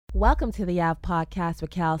Welcome to the Av Podcast with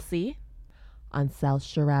Cal C on South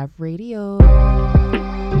Sharav Radio.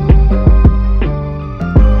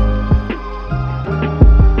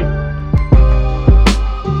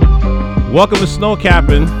 Welcome to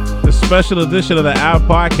SnowCappin, the special edition of the Av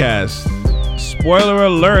Podcast. Spoiler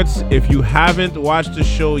alerts, if you haven't watched the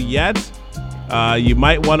show yet, you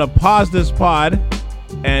might want to pause this pod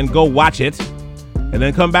and go watch it, and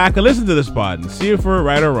then come back and listen to this pod and see if we're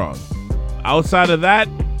right or wrong. Outside of that,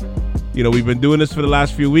 you know, we've been doing this for the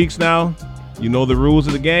last few weeks now. You know the rules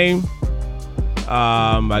of the game.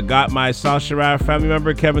 I got my South Sharav family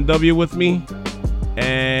member, Kevin W., with me.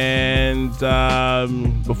 And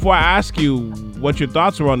before I ask you what your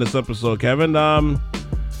thoughts were on this episode, Kevin,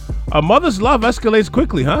 a mother's love escalates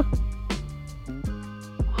quickly, huh?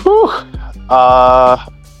 Whew.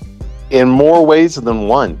 In more ways than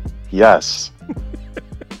one, yes.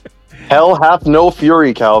 Hell hath no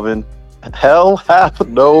fury, Calvin. Hell hath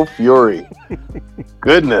no fury.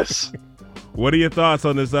 Goodness. What are your thoughts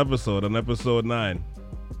on this episode, on episode 9?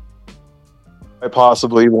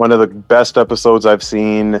 Possibly one of the best episodes I've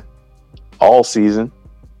seen all season.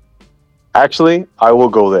 Actually, I will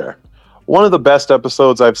go there. One of the best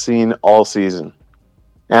episodes I've seen all season.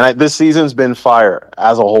 And this season's been fire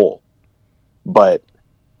as a whole. But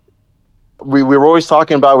we were always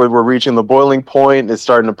talking about when we're reaching the boiling point, it's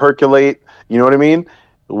starting to percolate. You know what I mean?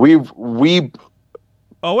 It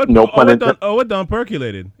done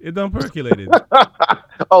percolated. It done percolated.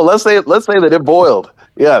 let's say that it boiled.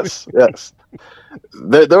 Yes.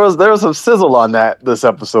 There was some sizzle on this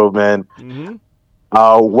episode, man. Mm-hmm.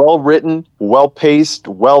 Well written, well paced,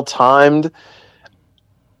 well timed.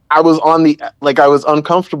 I was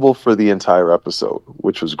uncomfortable for the entire episode,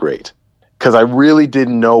 which was great because I really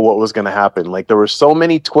didn't know what was going to happen. Like there were so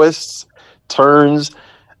many twists, turns.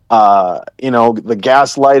 The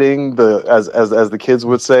gaslighting, as the kids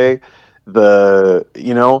would say,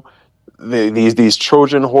 these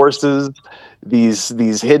Trojan horses,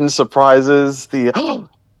 these hidden surprises,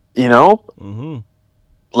 mm-hmm.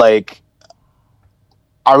 Like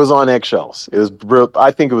I was on eggshells.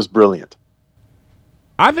 I think it was brilliant.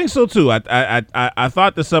 I think so too. I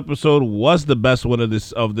thought this episode was the best one of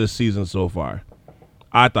this season so far.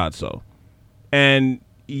 I thought so, and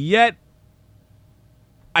yet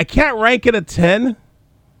I can't rank it a 10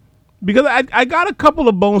 because I got a couple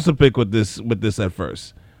of bones to pick with this at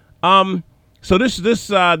first. So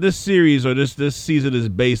this series or this season is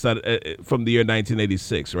based on from the year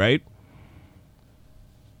 1986, right?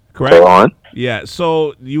 Correct. Go on. Yeah.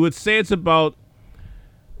 So you would say it's about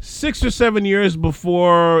 6 or 7 years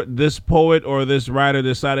before this poet or this writer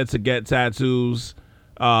decided to get tattoos,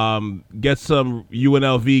 get some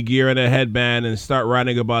UNLV gear and a headband, and start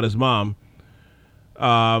writing about his mom.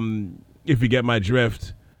 If you get my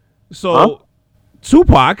drift. So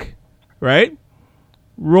Tupac, right,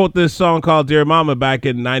 wrote this song called Dear Mama back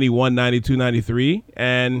in 91, 92, 93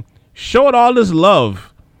 and showed all this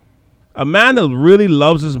love. A man that really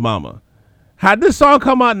loves his mama. Had this song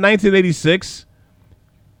come out in 1986,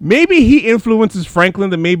 maybe he influences Franklin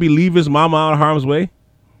to maybe leave his mama out of harm's way.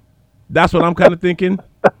 That's what I'm kind of thinking.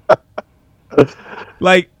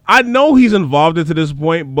 Like, I know he's involved into this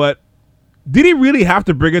point, but did he really have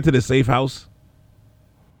to bring her to the safe house?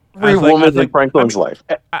 Every woman in Franklin's life.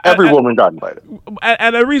 Every woman got invited.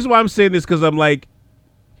 And the reason why I'm saying this because I'm like,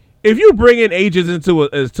 if you bring in agents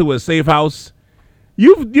into a safe house,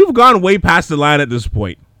 you've gone way past the line at this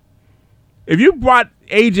point. If you brought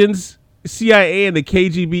agents, CIA and the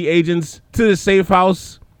KGB agents to the safe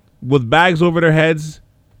house with bags over their heads,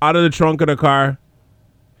 out of the trunk of the car,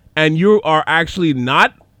 and you are actually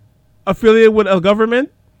not affiliated with a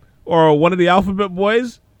government, or one of the alphabet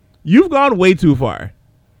boys, you've gone way too far.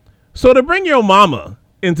 So to bring your mama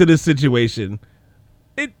into this situation,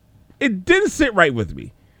 it didn't sit right with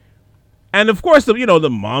me. And of course, the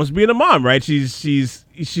mom's being a mom, right? She's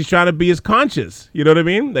trying to be as conscious. You know what I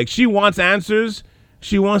mean? Like she wants answers,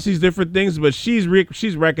 she wants these different things, but she's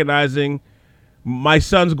recognizing my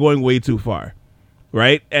son's going way too far,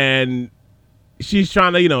 right? And she's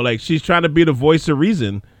trying to, she's trying to be the voice of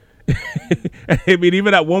reason. I mean,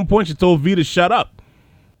 even at one point, she told V to shut up.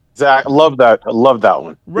 Zach, I love that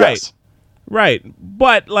one. Right, yes. Right.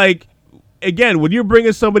 But again, when you're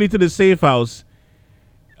bringing somebody to the safe house,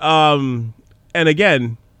 and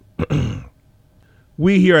again,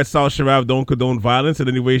 we here at South Sharav don't condone violence in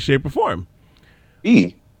any way, shape, or form.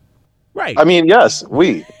 Right. I mean, yes,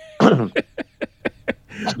 we.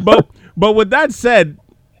 But with that said,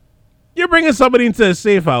 you're bringing somebody into a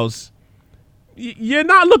safe house. You're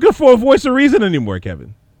not looking for a voice of reason anymore,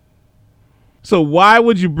 Kevin. So why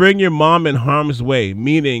would you bring your mom in harm's way?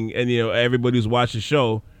 Meaning, and everybody who's watched the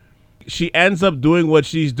show, she ends up doing what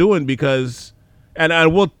she's doing because,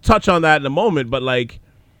 and we'll touch on that in a moment, but like,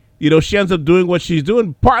 she ends up doing what she's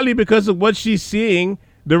doing partly because of what she's seeing,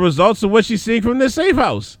 the results of what she's seeing from this safe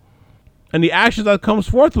house and the action that comes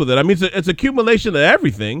forth with it. I mean, it's accumulation of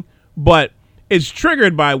everything, but it's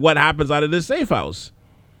triggered by what happens out of this safe house.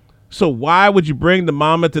 So why would you bring the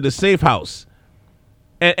mama to the safe house?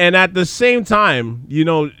 And at the same time,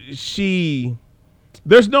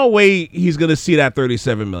 there's no way he's going to see that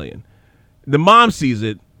 $37 million. The mom sees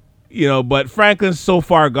it, but Franklin's so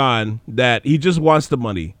far gone that he just wants the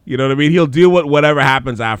money. You know what I mean? He'll deal with whatever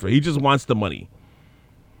happens after. He just wants the money.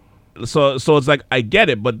 So it's like, I get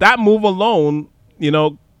it. But that move alone,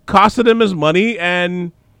 costed him his money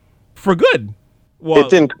and for good. Well,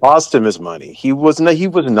 it didn't cost him his money. He was not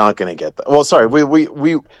going to get that. Well, sorry,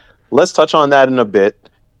 we let's touch on that in a bit.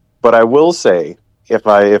 But I will say, if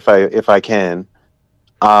I can,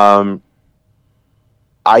 I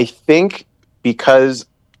think because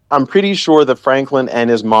I'm pretty sure that Franklin and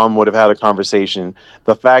his mom would have had a conversation.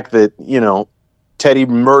 The fact that, Teddy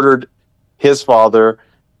murdered his father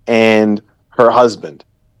and her husband,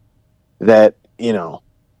 that,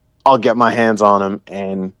 I'll get my hands on him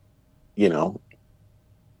and,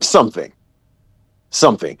 something.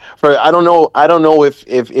 For I don't know if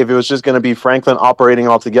it was just going to be Franklin operating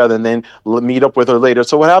all together and then meet up with her later.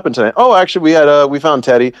 So what happened tonight? Oh, actually, we found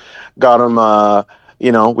Teddy, got him.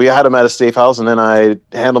 We had him at a safe house, and then I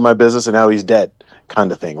handled my business, and now he's dead,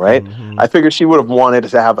 kind of thing, right? Mm-hmm. I figured she would have wanted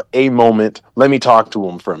to have a moment. Let me talk to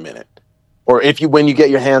him for a minute, or when you get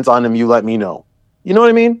your hands on him, you let me know. You know what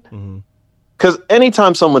I mean? Because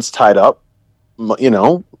anytime someone's tied up,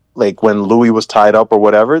 like when Louis was tied up or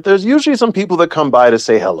whatever, there's usually some people that come by to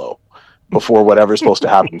say hello before whatever's supposed to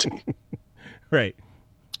happen to you.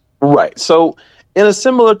 Right. So in a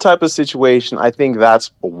similar type of situation, I think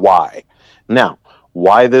that's why. Now,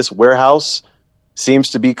 why this warehouse seems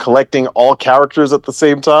to be collecting all characters at the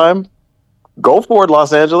same time? Go for it,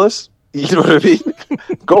 Los Angeles. You know what I mean?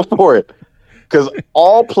 Go for it. Because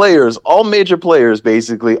all major players,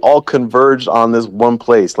 basically, all converged on this one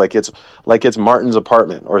place, like it's Martin's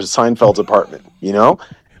apartment or Seinfeld's apartment.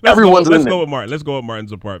 Let's go with Martin. Let's go with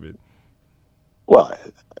Martin's apartment. Well,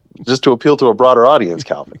 just to appeal to a broader audience,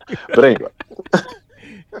 Calvin. But anyway,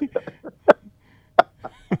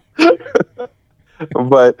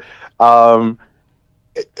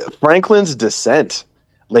 Franklin's descent,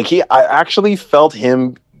 I actually felt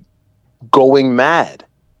him going mad.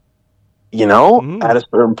 At a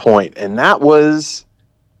certain point. And that was,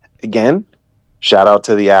 again, shout out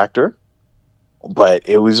to the actor. But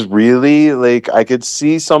it was really I could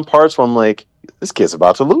see some parts where I'm like, this kid's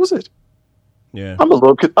about to lose it. Yeah. I'm a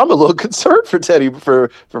little concerned for Teddy, for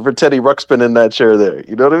Teddy Ruxpin in that chair there.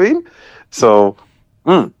 You know what I mean? So,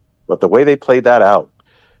 but the way they played that out.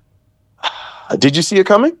 Did you see it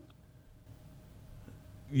coming?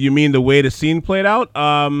 You mean the way the scene played out?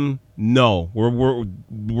 No,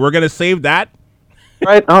 we're gonna save that.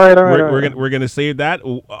 Right. All right. We're gonna save that.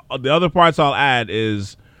 The other parts I'll add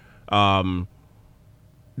is,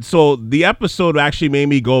 so the episode actually made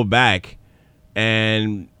me go back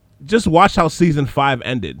and just watch how season 5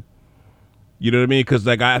 ended. You know what I mean? Because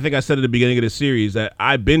I think I said at the beginning of the series that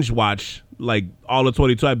I binge watch all of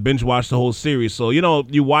 22. I binge watched the whole series. So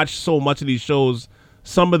you watch so much of these shows.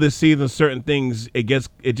 Some of the seasons, certain things, it just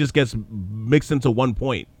gets mixed into one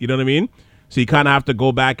point. You know what I mean? So you kind of have to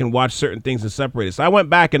go back and watch certain things and separate it. So I went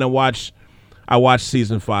back and I watched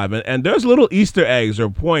season 5, and there's little Easter eggs or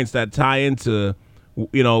points that tie into,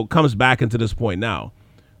 comes back into this point now.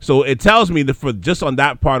 So it tells me that for just on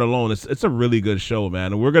that part alone, it's a really good show,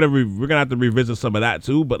 man. And we're gonna have to revisit some of that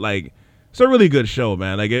too. But it's a really good show,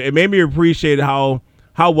 man. It made me appreciate how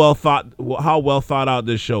well thought out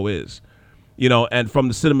this show is. And from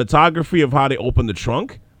the cinematography of how they open the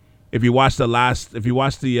trunk, if you watch the last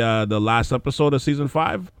episode of season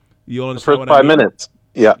 5, you'll understand the first 5 minutes.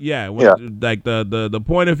 Yeah. The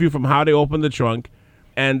point of view from how they open the trunk,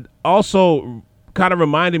 and also kind of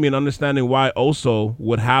reminded me and understanding why Oso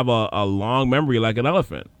would have a long memory like an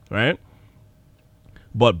elephant, right?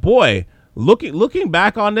 But boy, looking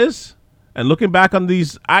back on this and looking back on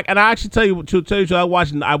these, I actually tell you,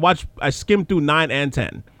 I skimmed through 9 and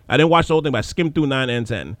 10. I didn't watch the whole thing, but I skimmed through 9 and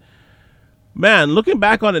 10. Man, looking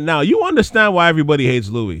back on it now, you understand why everybody hates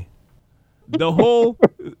Louis. The whole,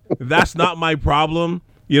 that's not my problem.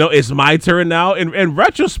 It's my turn now. In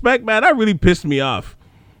retrospect, man, that really pissed me off.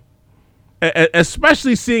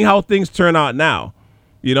 Especially seeing how things turn out now.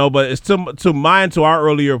 But it's to our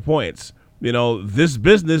earlier points. This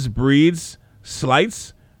business breeds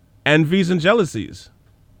slights, envies, and jealousies.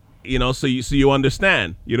 So you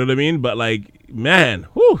understand. You know what I mean? But man,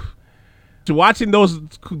 whew. Watching those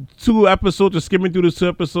 2 episodes or skimming through those 2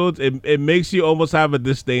 episodes, it makes you almost have a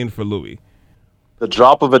disdain for Louis. The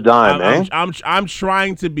drop of a dime, I'm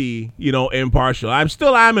trying to be, impartial.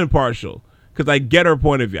 I'm impartial because I get her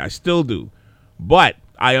point of view. I still do. But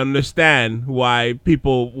I understand why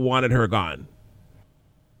people wanted her gone.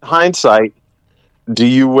 Hindsight, do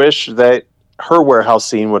you wish that her warehouse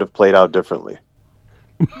scene would have played out differently?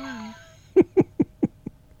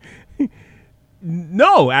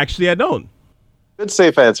 No, actually, I don't. Good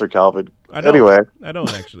safe answer, Calvin. I don't. Anyway, I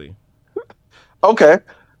don't actually. Okay.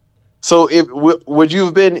 So would you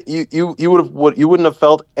have been you wouldn't have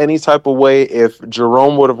felt any type of way if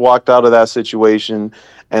Jerome would have walked out of that situation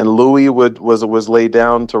and Louis was laid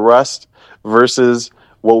down to rest versus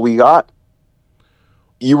what we got?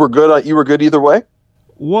 You were good. You were good either way.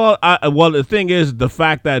 Well, the thing is, the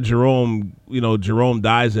fact that Jerome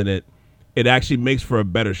dies in it, it actually makes for a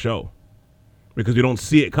better show because you don't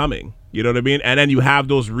see it coming. You know what I mean? And then you have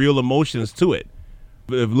those real emotions to it.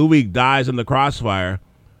 If Louis dies in the crossfire,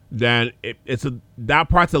 then that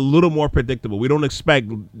part's a little more predictable. We don't expect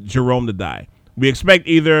Jerome to die. We expect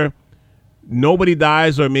either nobody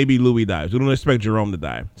dies or maybe Louis dies. We don't expect Jerome to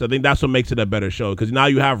die. So I think that's what makes it a better show because now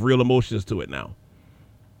you have real emotions to it now.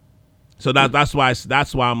 So that's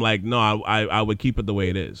why I'm like, no, I would keep it the way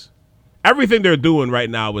it is. Everything they're doing right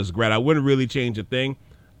now is great. I wouldn't really change a thing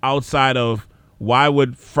outside of why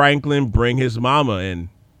would Franklin bring his mama in?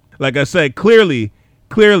 Like I said, clearly,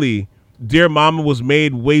 Dear Mama was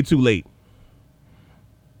made way too late.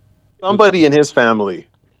 Somebody in his family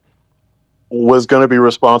was going to be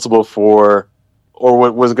responsible for,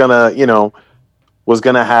 or was going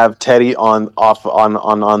to have Teddy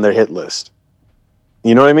on their hit list.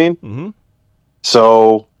 You know what I mean? Mm-hmm.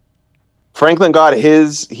 So Franklin got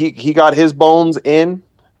he got his bones in.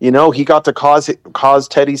 He got to cause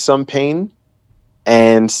Teddy some pain,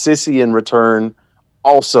 and Sissy in return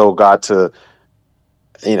also got to.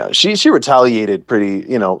 She retaliated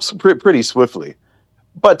pretty swiftly.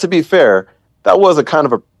 But to be fair, that was a kind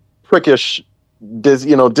of a prickish,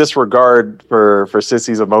 disregard for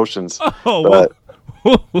Sissy's emotions. Oh,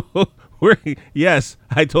 well, yes,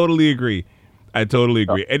 I totally agree.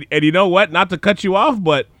 And you know what? Not to cut you off,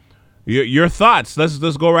 but your thoughts.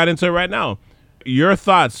 Let's go right into it right now. Your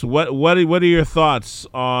thoughts. What are your thoughts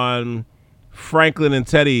on Franklin and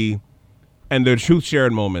Teddy and their truth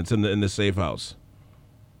sharing moments in the safe house?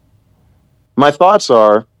 My thoughts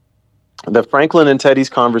are that Franklin and Teddy's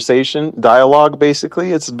dialogue,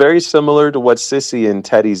 basically, it's very similar to what Sissy and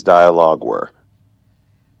Teddy's dialogue were.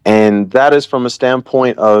 And that is from a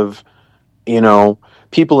standpoint of,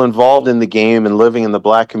 people involved in the game and living in the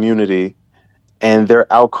Black community and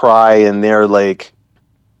their outcry and their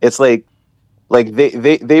it's like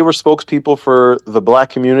they were spokespeople for the Black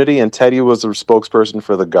community and Teddy was a spokesperson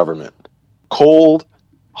for the government. Cold,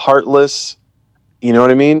 heartless, you know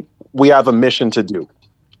what I mean? We have a mission to do.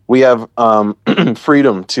 We have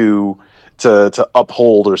freedom to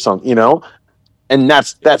uphold or something, and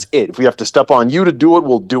that's it. If we have to step on you to do it,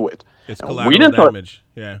 we'll do it. It's collateral damage.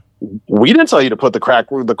 Yeah. We didn't tell you to put the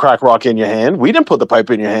crack rock in your hand. We didn't put the pipe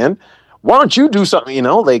in your hand. Why don't you do something?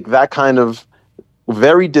 Like that kind of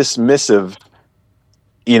very dismissive.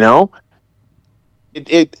 It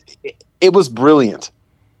was brilliant,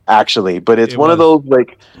 actually. But it's one of those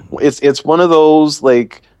it's one of those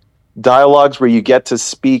dialogues where you get to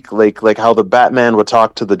speak like how the Batman would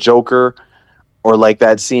talk to the Joker, or like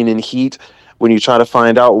that scene in Heat when you try to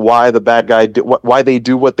find out why the bad guy why they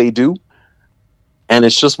do what they do, and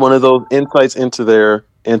it's just one of those insights into their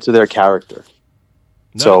character.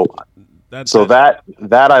 No,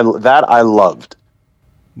 that I loved.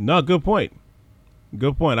 No, good point.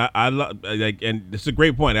 Good point. I love and it's a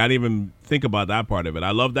great point. I didn't even think about that part of it.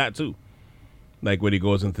 I love that too. Like when he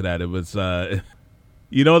goes into that, it was.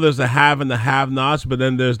 There's the have and the have-nots, but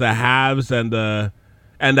then there's the haves and the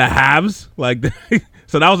haves.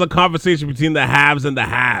 So that was a conversation between the haves and the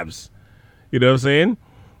haves. You know what I'm saying?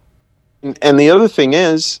 And the other thing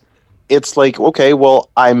is, it's like, okay, well,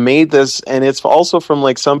 I made this, and it's also from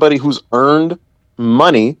somebody who's earned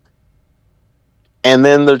money, and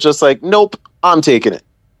then they're just like, nope, I'm taking it.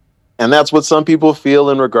 And that's what some people feel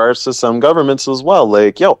in regards to some governments as well.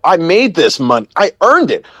 Like, yo, I made this money. I earned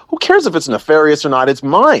it. Who cares if it's nefarious or not? It's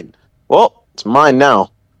mine. Well, it's mine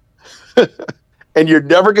now. And you're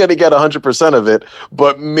never going to get 100% of it,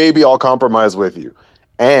 but maybe I'll compromise with you.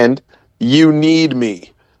 And you need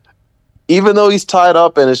me. Even though he's tied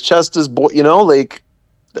up and his chest is, well, I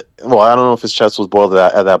don't know if his chest was boiled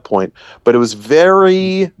at that point, but it was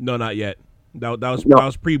very... No, not yet. That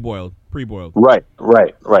was pre-boiled. Right.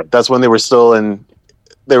 That's when they were still in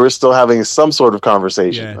they were still having some sort of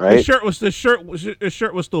conversation, right? His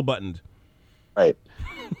shirt was still buttoned. Right.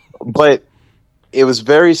 But it was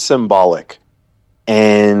very symbolic.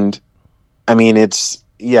 And I mean, it's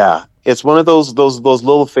one of those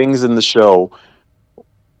little things in the show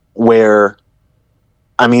where,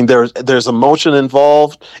 I mean, there's emotion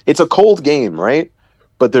involved. It's a cold game, right?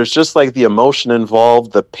 But there's just like the emotion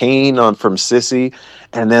involved, the pain from Sissy,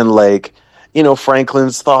 and then like,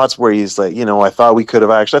 Franklin's thoughts where he's like, I thought we could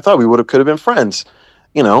have been friends,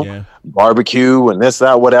 barbecue and this,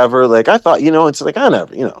 that, whatever. Like, I thought, it's like, I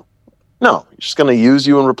never, no, he's just going to use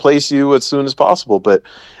you and replace you as soon as possible. But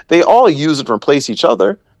they all use and replace each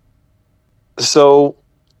other. So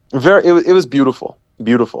it was beautiful.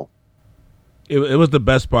 Beautiful. It was the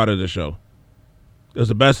best part of the show. It was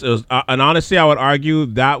the best. It was, and honestly, I would argue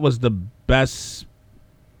that was the best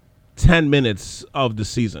 10 minutes of the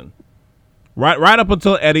season. Right up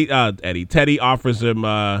until Teddy offers him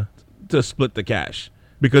to split the cash,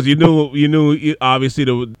 because you knew obviously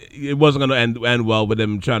it wasn't going to end well with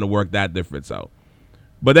him trying to work that difference out.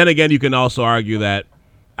 But then again, you can also argue that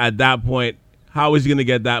at that point, how is he going to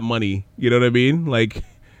get that money? You know what I mean? Like,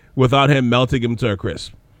 without him melting him to a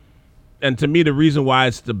crisp. And to me, the reason why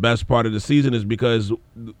it's the best part of the season is because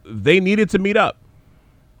they needed to meet up.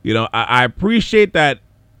 I appreciate that.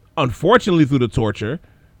 Unfortunately, through the torture,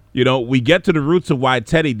 we get to the roots of why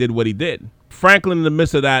Teddy did what he did. Franklin, in the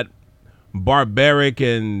midst of that barbaric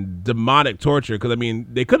and demonic torture, because I mean,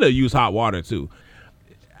 they could have used hot water too.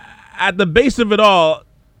 At the base of it all,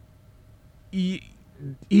 they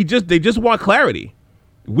just want clarity.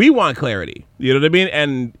 We want clarity. You know what I mean?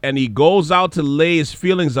 And he goes out to lay his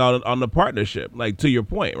feelings out on the partnership. Like, to your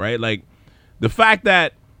point, right? Like, the fact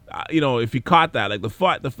that if you caught that, like the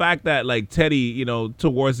fact that like Teddy,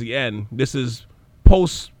 towards the end, this is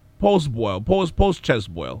post chest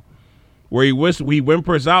boil, where he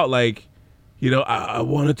whimpers out like, I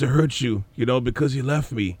wanted to hurt you, because you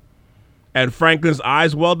left me. And Franklin's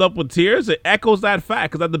eyes welled up with tears. It echoes that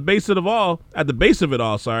fact, because at the base of it all,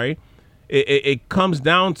 it comes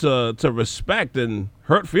down to respect and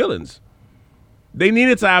hurt feelings. They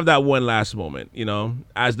needed to have that one last moment,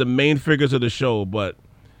 as the main figures of the show. But,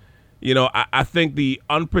 I think the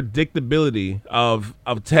unpredictability of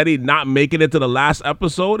Teddy not making it to the last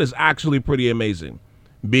episode is actually pretty amazing,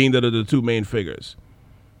 being that the two main figures.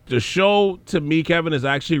 The show, to me, Kevin, is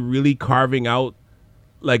actually really carving out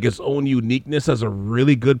like its own uniqueness as a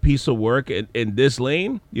really good piece of work in this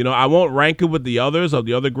lane. I won't rank it with the others of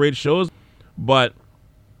the other great shows, but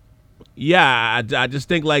yeah, I just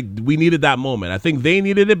think like we needed that moment. I think they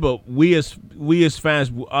needed it, but we as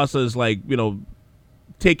fans, us as like,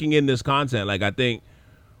 taking in this content, like I think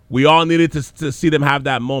we all needed to see them have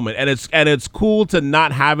that moment. And it's cool to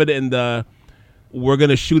not have it in the we're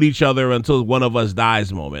gonna shoot each other until one of us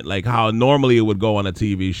dies moment, like how normally it would go on a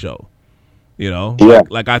TV show. Yeah.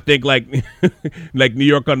 Like I think like like New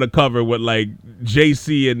York Undercover with like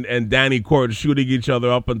JC and Danny Court shooting each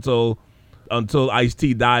other up until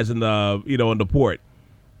Ice-T dies in the in the port,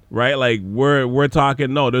 right? Like we're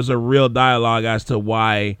talking. No, there's a real dialogue as to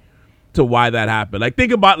why that happened. Like,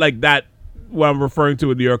 think about like that. What I'm referring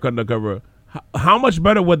to in New York Undercover. How much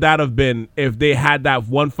better would that have been if they had that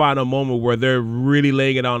one final moment where they're really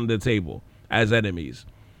laying it on the table as enemies?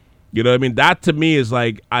 You know what I mean? That to me is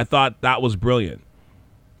like, I thought that was brilliant.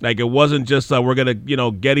 Like, it wasn't just we're gonna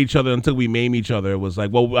get each other until we maim each other. It was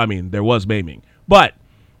like, well, I mean, there was maiming, but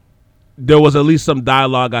there was at least some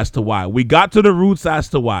dialogue as to why. We got to the roots as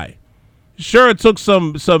to why. Sure, it took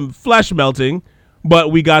some flesh melting,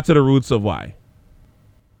 but we got to the roots of why.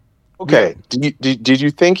 Okay. Did you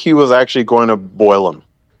think he was actually going to boil him?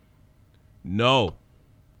 No.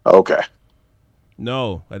 Okay.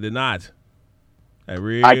 No, I did not. I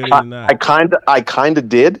really did not. I kind of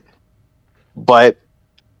did, but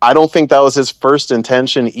I don't think that was his first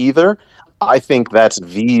intention either. I think that's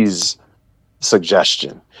V's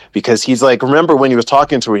suggestion, because he's like, remember when he was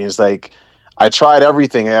talking to her, he's like, I tried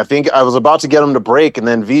everything. I think I was about to get him to break, and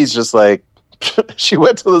then V's just like, she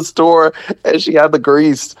went to the store and she had the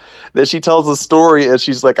grease. Then she tells the story and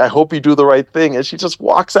she's like, I hope you do the right thing. And she just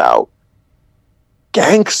walks out.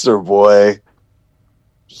 Gangster, boy.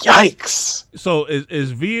 Yikes. So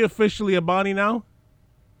is V officially a Bonnie now?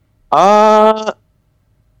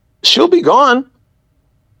 She'll be gone.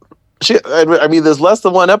 I mean, there's less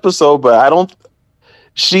than one episode, but I don't.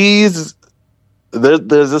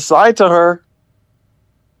 There's a side to her.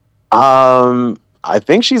 I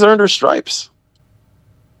think she's earned her stripes.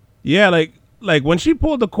 Yeah, like when she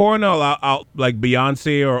pulled the coronel out like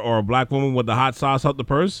Beyonce or a black woman with the hot sauce out the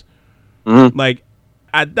purse. Mm-hmm. Like,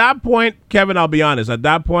 At that point, Kevin, I'll be honest. At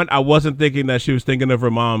that point, I wasn't thinking that she was thinking of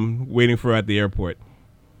her mom waiting for her at the airport.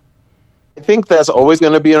 I think that's always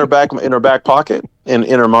going to be in her back pocket, in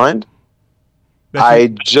her mind. I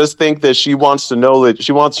just think that she wants to know that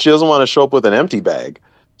she doesn't want to show up with an empty bag.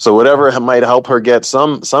 So whatever might help her get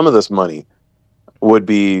some of this money would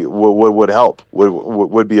help,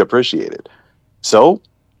 would be appreciated. So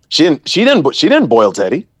she didn't boil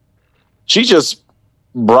Teddy. She just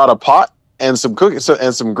brought a pot and some cookies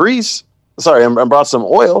and some grease. Sorry, and brought some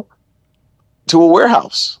oil to a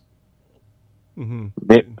warehouse. Mm-hmm.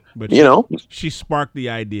 But she sparked the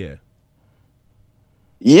idea.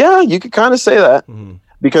 Yeah, you could kind of say that. Mm-hmm.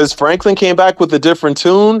 Because Franklin came back with a different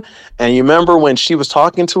tune, and you remember when she was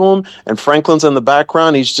talking to him, and Franklin's in the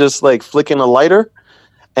background, he's just like flicking a lighter,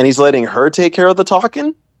 and he's letting her take care of the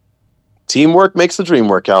talking. Teamwork makes the dream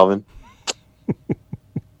work, Calvin.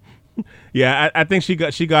 Yeah, I think she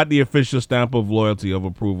got the official stamp of loyalty, of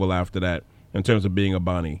approval after that, in terms of being a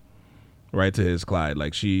Bonnie, right to his Clyde.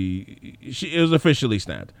 Like it was officially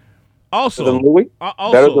stamped. Also, and we're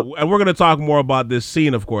going to talk more about this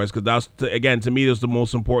scene, of course, because that's, again, to me, that's the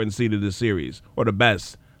most important scene of this series, or the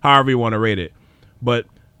best, however you want to rate it. But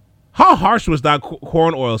how harsh was that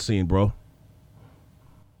corn oil scene, bro?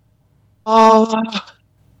 What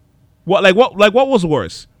was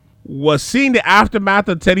worse? Was seeing the aftermath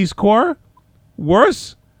of Teddy's core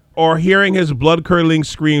worse, or hearing his blood-curdling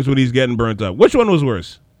screams when he's getting burnt up? Which one was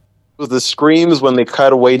worse? The screams when they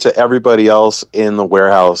cut away to everybody else in the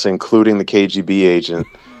warehouse, including the KGB agent.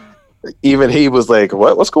 Even he was like,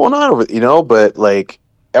 what's going on over, but like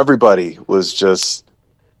everybody was just,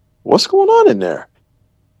 what's going on in there?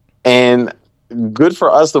 And good for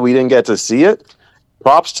us that we didn't get to see it.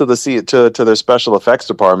 Props to to their special effects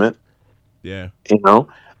department. Yeah.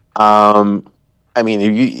 I mean,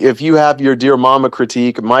 if you have your Dear Mama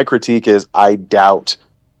critique, my critique is I doubt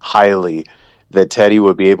highly that Teddy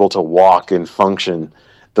would be able to walk and function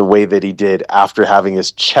the way that he did after having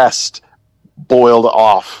his chest boiled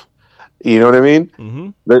off. You know what I mean?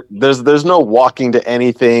 Mm-hmm. There's no walking to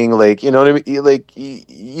anything. Like, you know what I mean? Like,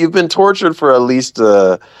 you've been tortured for at least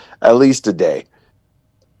a day.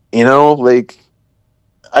 Like,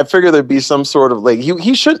 I figure there'd be some sort of, like,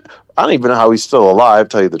 he should. I don't even know how he's still alive,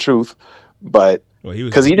 tell you the truth. But he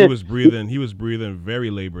was breathing very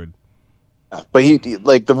labored. But he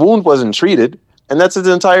the wound wasn't treated, and that's his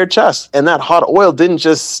entire chest. And that hot oil didn't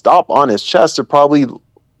just stop on his chest; it probably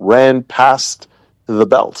ran past the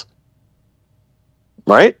belt.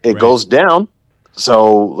 Right? It goes down.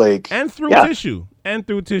 So and through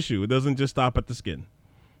tissue. It doesn't just stop at the skin.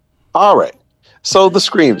 All right. So the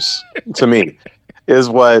screams to me is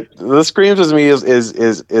what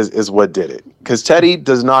did it. Because Teddy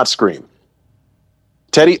does not scream.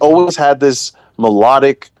 Teddy always had this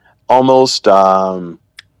melodic, almost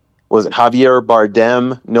was it Javier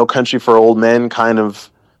Bardem, No Country for Old Men kind of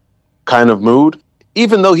mood.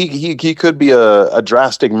 Even though he could be a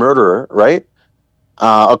drastic murderer, right?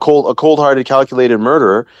 A cold-hearted, calculated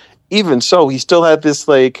murderer. Even so, he still had this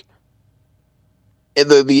like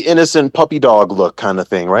the innocent puppy dog look kind of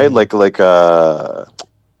thing, right? Mm-hmm.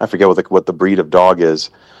 I forget what the breed of dog is.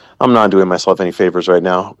 I'm not doing myself any favors right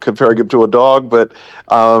now comparing him to a dog, but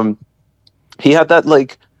he had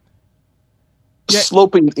that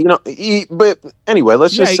sloping, but anyway,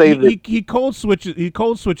 let's just say that he cold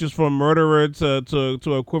switches from murderer to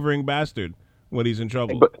a quivering bastard when he's in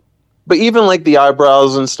trouble. But even like the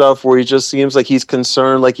eyebrows and stuff, where he just seems like he's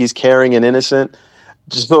concerned, like he's caring and innocent.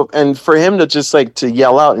 And for him to just to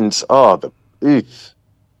yell out and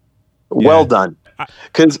well done,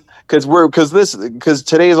 because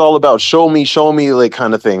today is all about show me like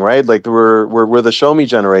kind of thing, right? Like we're the show me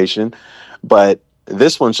generation, but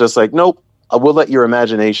this one's just like, nope, I will let your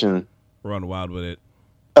imagination run wild with it.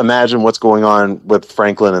 Imagine what's going on with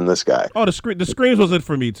Franklin and this guy. Oh, the screams was it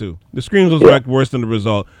for me too. The screams was worse than the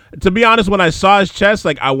result. To be honest, when I saw his chest,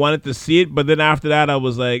 I wanted to see it, but then after that, I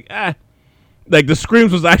was like, the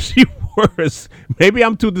screams was actually worse. Maybe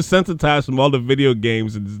I'm too desensitized from all the video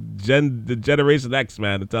games and the Generation X,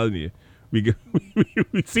 man. I'm telling you, we've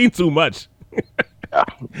seen too much. Yeah.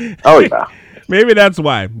 Oh yeah. Maybe that's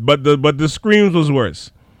why. But the screams was worse.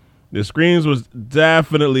 The screams was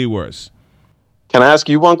definitely worse. Can I ask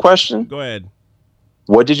you one question? Go ahead.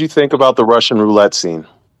 What did you think about the Russian roulette scene?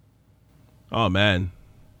 Oh man,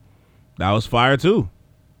 that was fire too.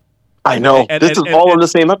 I know. This is all in the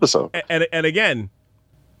same episode. And again,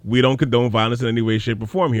 we don't condone violence in any way, shape, or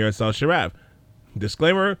form here at South Sharav.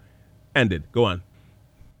 Disclaimer ended. Go on.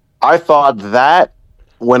 I thought that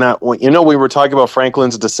when we were talking about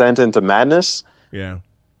Franklin's descent into madness. Yeah.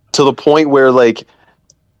 To the point where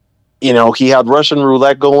he had Russian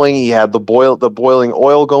roulette going. He had the boiling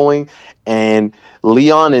oil going, and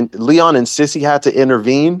Leon and Sissy had to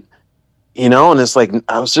intervene. And it's like,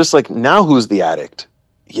 I was just like, now who's the addict?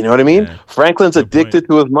 You know what I mean? Yeah. Franklin's Good addicted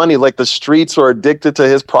to his money, like the streets are addicted to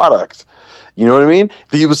his product. You know what I mean?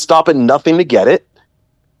 He would stop at nothing to get it.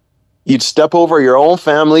 You'd step over your own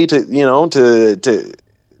family to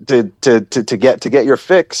get your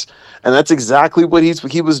fix, and that's exactly what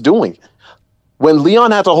he was doing. When Leon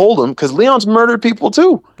had to hold him, because Leon's murdered people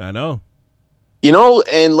too. I know.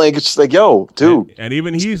 And like it's just like, yo, dude. And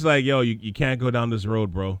even he's like, yo, you can't go down this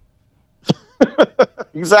road, bro.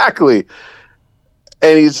 Exactly.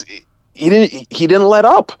 And he didn't let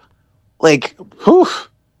up. Like, whew.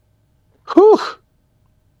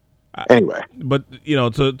 Anyway, but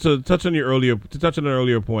to touch on an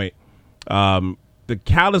earlier point, the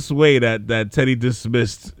callous way that Teddy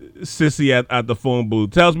dismissed Sissy at the phone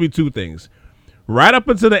booth tells me two things. Right up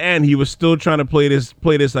until the end, he was still trying to play this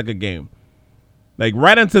like a game. Like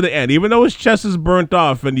right until the end, even though his chest is burnt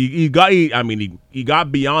off and he got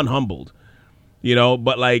beyond humbled,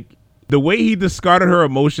 But like the way he discarded her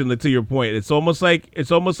emotionally, to your point, it's almost like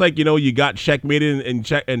you got checkmated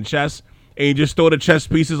in chess. And you just throw the chess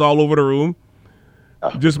pieces all over the room,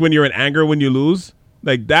 just when you're in anger when you lose.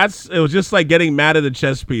 Like it was just like getting mad at the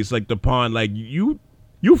chess piece, like the pawn. Like you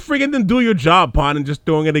friggin' didn't do your job, pawn, and just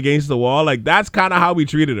throwing it against the wall. Like that's kind of how we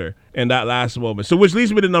treated her in that last moment. So which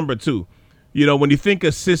leads me to number 2. When you think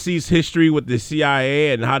of Sissy's history with the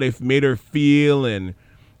CIA and how they've made her feel, and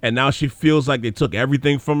now she feels like they took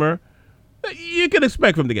everything from her, you can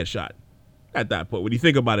expect them to get shot at that point. When you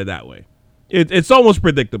think about it that way. It's almost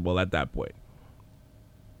predictable at that point.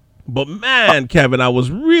 But man, Kevin, I was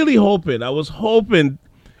hoping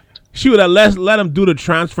she would have let him do the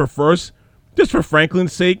transfer first, just for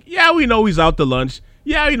Franklin's sake. Yeah, we know he's out to lunch.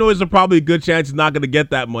 Yeah, we know there's probably a good chance he's not going to get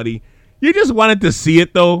that money. You just wanted to see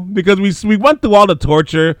it, though, because we went through all the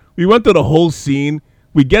torture. We went through the whole scene.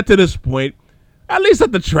 We get to this point. At least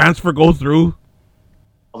let the transfer go through.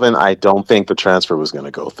 Then I don't think the transfer was going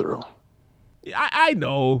to go through. I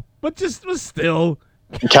know, but still.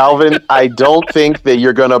 Calvin, I don't think that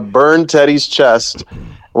you're going to burn Teddy's chest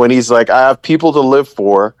when he's like, I have people to live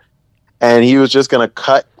for, and he was just going to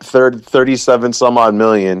cut 37 some odd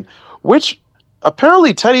million, which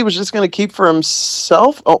apparently Teddy was just going to keep for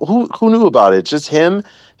himself. Oh, who knew about it? Just him,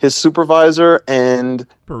 his supervisor, and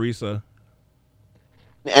Parisa,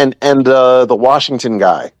 and the Washington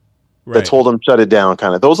guy. Right. That told him shut it down,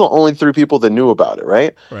 kind of. Those are the only 3 people that knew about it,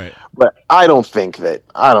 right? Right. But I don't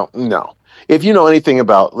know. If you know anything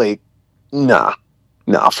about, nah.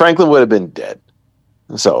 Franklin would have been dead.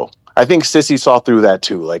 So I think Sissy saw through that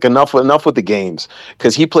too. Like enough with the games,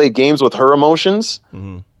 because he played games with her emotions.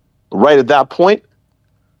 Mm-hmm. Right at that point,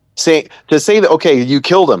 say that okay, you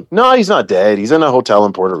killed him. No, he's not dead. He's in a hotel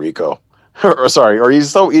in Puerto Rico, or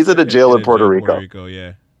he's in a jail in Puerto Rico.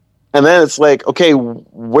 Yeah. And then it's like, okay,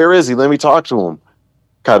 where is he? Let me talk to him,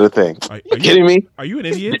 kind of thing. Are you kidding me? Are you an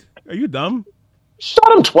idiot? Are you dumb?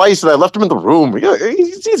 Shot him twice and I left him in the room.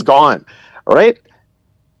 He's gone. All right.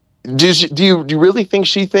 Do you really think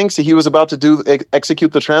she thinks that he was about to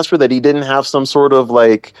execute the transfer, that he didn't have some sort of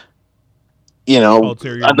ulterior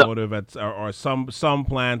motive or some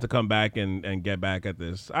plan to come back and get back at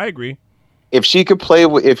this? I agree. If she could play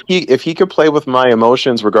if he could play with my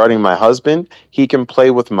emotions regarding my husband, he can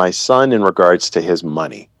play with my son in regards to his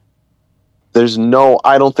money.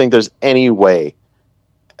 I don't think there's any way.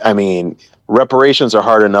 I mean, reparations are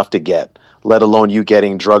hard enough to get, let alone you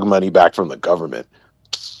getting drug money back from the government.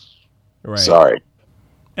 Right. Sorry.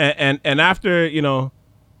 And after,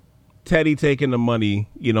 Teddy taking the money,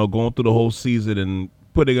 going through the whole season and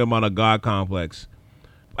putting him on a God complex,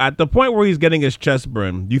 at the point where he's getting his chest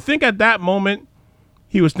burned, do you think at that moment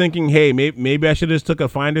he was thinking, hey, maybe I should have just took a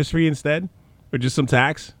finder's fee instead, or just some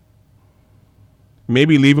tax?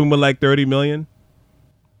 Maybe leave him with like $30 million?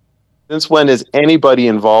 Since when is anybody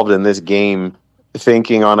involved in this game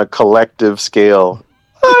thinking on a collective scale,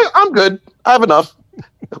 I'm good, I have enough?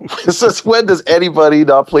 Since when does anybody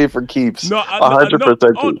not play for keeps?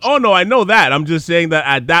 100% keeps. Oh, no, I know that. I'm just saying that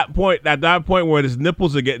at that point where his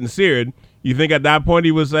nipples are getting seared, you think at that point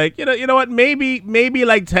he was like, you know what, maybe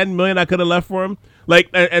like $10 million I could have left for him, like,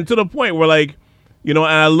 and to the point where, like, and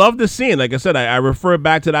I love the scene. Like I said, I refer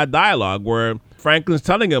back to that dialogue where Franklin's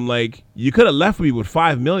telling him, like, you could have left me with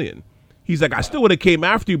 $5 million. He's like, I still would have came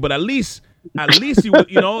after you, but at least you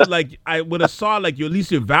would, like, I would have saw, like, you at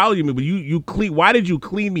least you value me, but you clean. Why did you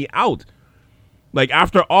clean me out? Like,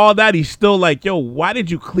 after all that, he's still like, yo, why did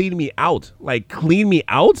you clean me out? Like, clean me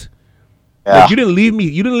out? Yeah. Like, you didn't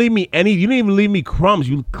even leave me crumbs.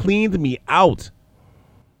 You cleaned me out.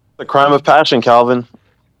 The crime of passion, Calvin.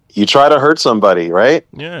 You try to hurt somebody, right?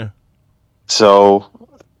 Yeah. So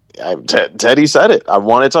Teddy said it. I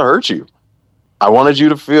wanted to hurt you. I wanted you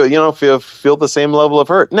to feel the same level of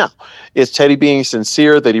hurt. Now, is Teddy being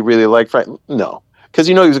sincere that he really liked Frank? No, because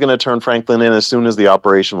he was going to turn Franklin in as soon as the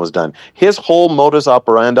operation was done. His whole modus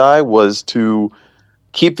operandi was to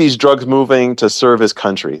keep these drugs moving to serve his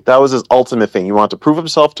country. That was his ultimate thing. He wanted to prove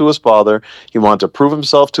himself to his father. He wanted to prove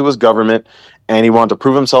himself to his government, and he wanted to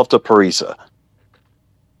prove himself to Parisa.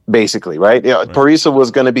 Basically, right? Yeah, right. Parisa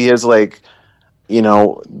was going to be his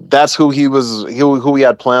that's who he was, who he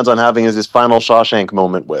had plans on having as his final Shawshank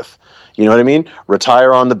moment with. You know what I mean?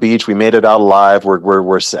 Retire on the beach. We made it out alive.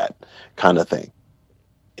 We're set, kind of thing.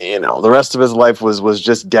 The rest of his life was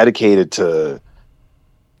just dedicated to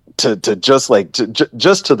just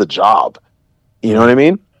to the job. You know what I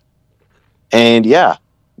mean? And yeah,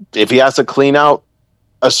 if he has to clean out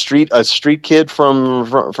a street kid from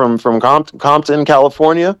Compton,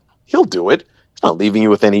 California, he'll do it. He's not leaving you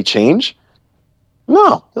with any change.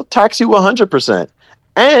 No, he'll tax you 100%.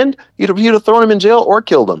 And you'd have thrown him in jail or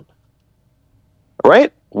killed him.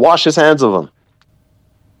 Right? Wash his hands of him.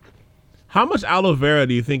 How much aloe vera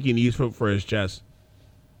do you think he needs for his chest?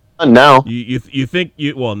 Now. You think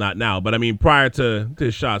well, not now, but I mean prior to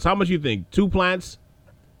his shots. How much you think? 2 plants?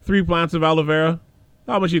 3 plants of aloe vera?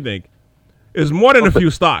 How much you think? It's more than a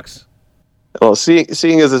few stocks. Well, seeing as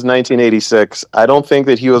it's 1986, I don't think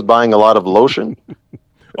that he was buying a lot of lotion.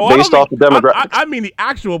 Based off the demographics. I mean the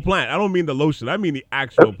actual plant. I don't mean the lotion. I mean the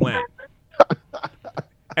actual plant.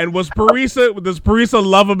 And does Parisa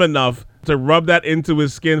love him enough to rub that into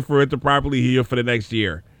his skin for it to properly heal for the next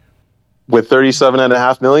year? With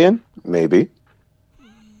 $37.5 million? Maybe.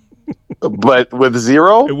 But with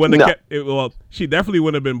zero? It wouldn't have well, she definitely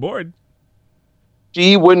wouldn't have been bored.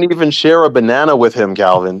 She wouldn't even share a banana with him,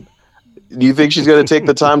 Calvin. Do you think she's going to take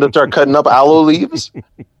the time to start cutting up aloe leaves?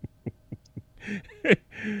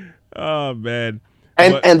 Oh man!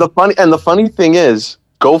 And the funny thing is,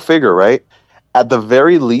 go figure, right? At the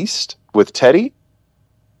very least, with Teddy,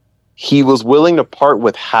 he was willing to part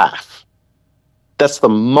with half. That's the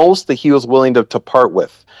most that he was willing to part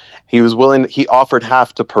with. He offered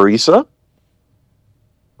half to Parisa.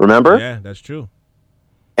 Remember? Yeah, that's true.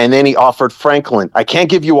 And then he offered Franklin, I can't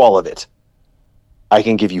give you all of it. I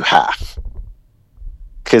can give you half.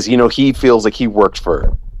 Because, he feels like he worked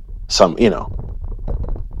for some,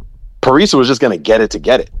 Parisa was just going to get it.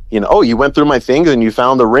 You went through my things and you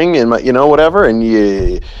found the ring and my, whatever, and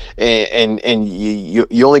you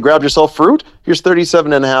only grabbed yourself fruit. Here's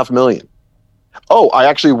 $37.5 million. Oh, I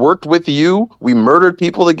actually worked with you. We murdered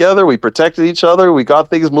people together. We protected each other. We got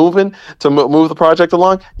things moving to move the project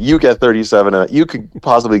along. You get 37. You could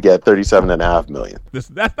possibly get $37.5 million.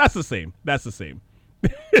 That's the same. That's the same.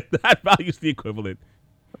 That value's the equivalent.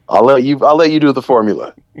 I'll let you do the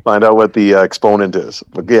formula. Find out what the exponent is.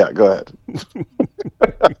 But yeah, go ahead.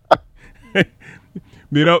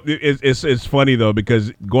 It's funny though,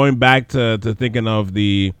 because going back to thinking of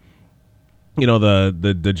the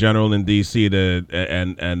general in DC,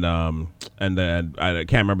 I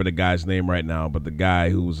can't remember the guy's name right now, but the guy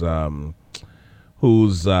who's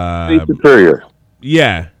superior.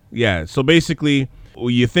 Yeah. So basically,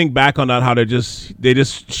 you think back on that, how they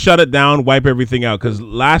just shut it down, wipe everything out. Because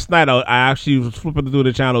last night I actually was flipping through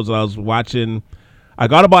the channels and I was watching. I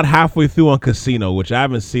got about halfway through on Casino, which I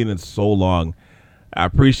haven't seen in so long. I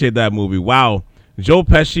appreciate that movie. Wow, Joe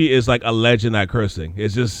Pesci is like a legend at cursing.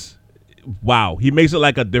 It's just wow. He makes it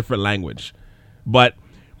like a different language. But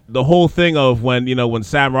the whole thing of when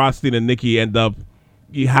Sam Rothstein and Nikki end up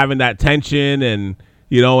having that tension and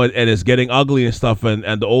and it's getting ugly and stuff, and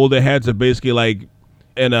the older heads are basically like,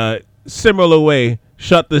 in a similar way,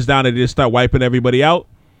 shut this down and just start wiping everybody out.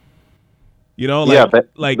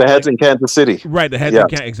 The heads in Kansas City. Right, the heads in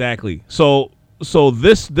Kansas, exactly. So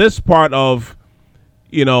this part of,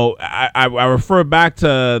 I refer back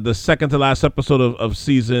to the second to last episode of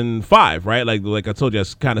season 5, right? Like I told you, I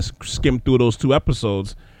kind of skimmed through those 2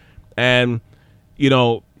 episodes, and you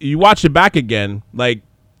watch it back again, like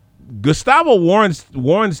Gustavo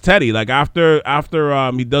warns Teddy, like after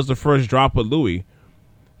he does the first drop with Louis.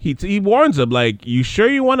 He warns him, like, you sure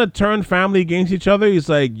you want to turn family against each other? He's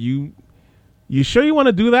like, you sure you want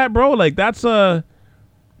to do that, bro? Like, that's a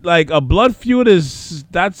blood feud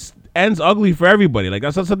ends ugly for everybody. Like,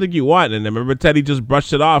 that's not something you want. And I remember Teddy just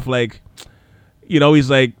brushed it off, like, he's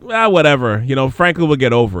like, whatever. Franklin will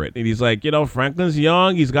get over it. And he's like, Franklin's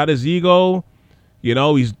young. He's got his ego.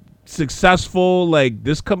 He's successful. Like,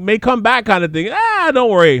 this may come back kind of thing. Don't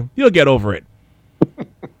worry. You'll get over it.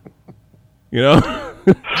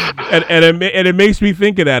 it makes me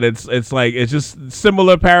think of that. It's like it's just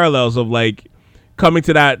similar parallels of like coming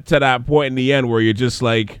to that point in the end where you're just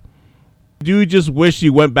like, do you just wish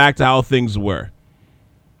you went back to how things were?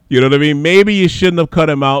 You know what I mean? Maybe you shouldn't have cut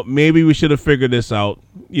him out. Maybe we should have figured this out.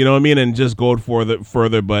 You know what I mean? And just go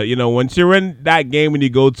further. But you know, once you're in that game and you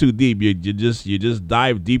go too deep, you just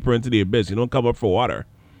dive deeper into the abyss. You don't come up for water.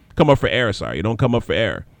 Come up for air. Sorry, you don't come up for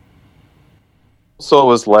air. So it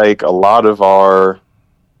was like a lot of our,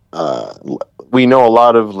 we know a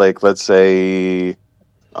lot of like, let's say,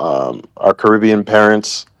 our Caribbean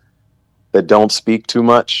parents that don't speak too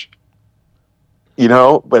much. You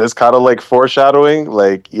know, but it's kind of like foreshadowing.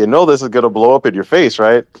 Like, you know, this is gonna blow up in your face,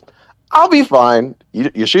 right? I'll be fine.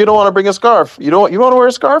 You sure you don't want to bring a scarf? You want to wear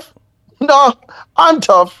a scarf? No, I'm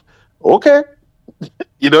tough. Okay,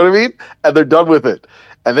 you know what I mean? And they're done with it.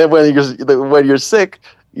 And then when you're sick,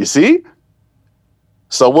 you see,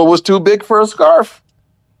 someone was too big for a scarf.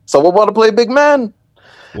 Someone want to play big man,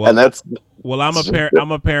 well, and that's. Well, I'm a parent.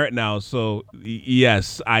 I'm a parent now, so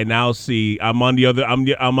yes, I now see. I'm on the other.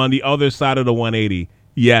 I'm on the other side of the 180.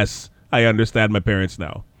 Yes, I understand my parents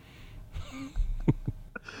now.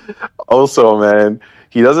 Also, man,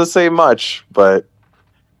 he doesn't say much, but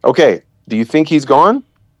okay. Do you think he's gone?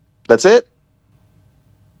 That's it?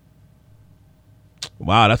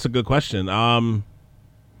 Wow, that's a good question.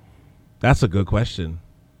 That's a good question.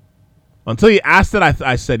 Until you asked it,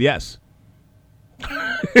 I said yes.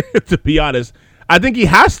 To be honest, I think he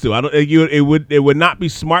has to. I don't. It would not be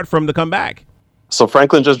smart for him to come back. So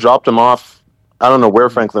Franklin just dropped him off. I don't know where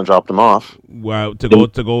Franklin dropped him off. Well, to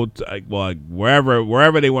go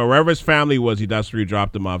wherever they went, wherever his family was, that's where he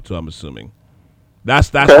dropped him off to. I'm assuming.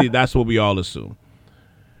 That's what we all assume.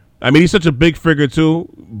 I mean, he's such a big figure too.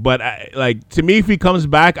 But like to me, if he comes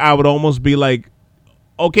back, I would almost be like,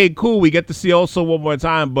 okay, cool, we get to see Oso one more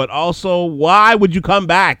time. But also, why would you come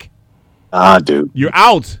back? Dude, you're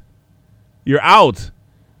out. You're out.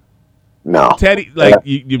 No, Teddy.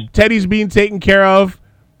 Teddy's being taken care of.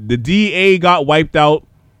 The DA got wiped out.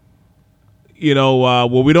 You know,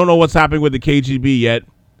 well, we don't know what's happening with the KGB yet,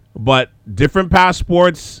 but different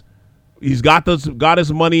passports. He's got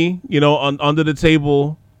his money. You know, under the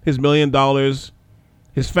table, his $1 million.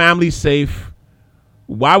 His family's safe.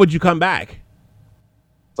 Why would you come back?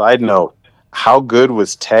 Side note. How good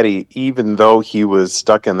was Teddy, even though he was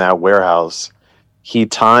stuck in that warehouse? He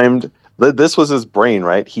timed, this was his brain,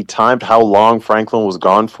 right? He timed how long Franklin was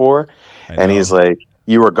gone for. And he's like,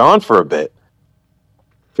 you were gone for a bit.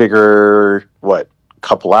 Figure, what,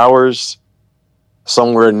 couple hours?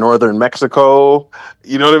 Somewhere in northern Mexico?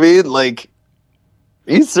 You know what I mean? Like,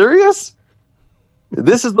 are you serious?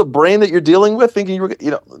 This is the brain that you're dealing with? Thinking you were,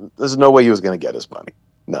 you know, there's no way he was going to get his money.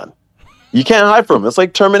 None. You can't hide from him. It's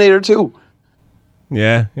like Terminator 2.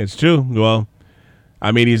 Yeah, it's true. Well,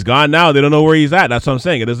 I mean, he's gone now. They don't know where he's at. That's what I'm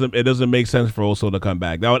saying. It doesn't make sense for Oso to come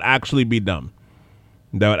back. That would actually be dumb.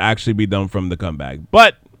 That would actually be dumb for him to come back.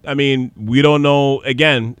 But I mean, we don't know.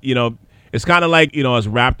 Again, you know, it's kind of like, you know, as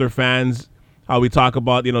Raptor fans, how we talk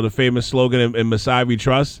about, you know, the famous slogan in Masai we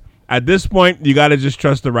trust. At this point, you got to just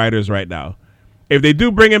trust the writers right now. If they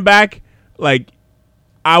do bring him back, like,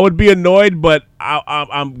 I would be annoyed, but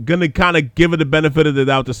I'm gonna kind of give it the benefit of the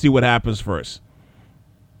doubt to see what happens first.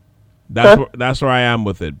 That's where I am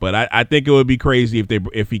with it. But I think it would be crazy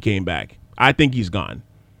if he came back. I think he's gone.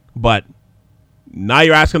 But now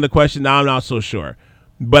you're asking the question. Now I'm not so sure.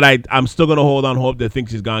 But I'm still going to hold on hope that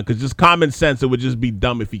thinks he's gone. Because just common sense, it would just be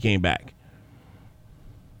dumb if he came back.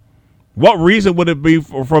 What reason would it be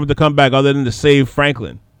for him to come back other than to save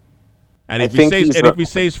Franklin? And if he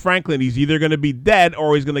saves Franklin, he's either going to be dead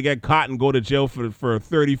or he's going to get caught and go to jail for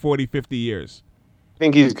 30, 40, 50 years. I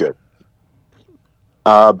think he's good.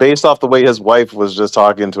 Based off the way his wife was just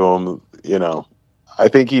talking to him, you know, I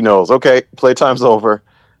think he knows. Okay, playtime's over.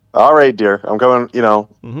 All right, dear, I'm coming. You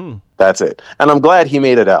know, That's it. And I'm glad he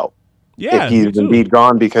made it out. Yeah, if he's indeed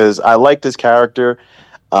gone, because I liked his character.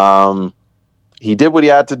 He did what he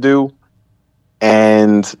had to do,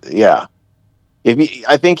 and yeah,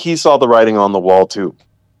 I think he saw the writing on the wall too,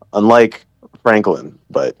 unlike Franklin.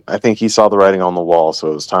 But I think he saw the writing on the wall, so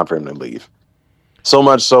it was time for him to leave. So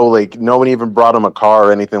much so, like, no one even brought him a car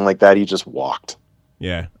or anything like that. He just walked.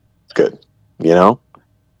 Yeah. It's good, you know?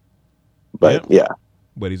 But, yeah.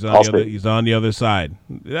 But he's on the other side.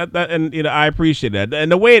 And, you know, I appreciate that.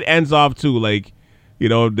 And the way it ends off, too, like, you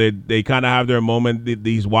know, they kind of have their moment.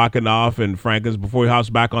 He's walking off, and Franklin's, before he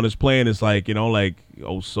hops back on his plane, it's like, you know, like,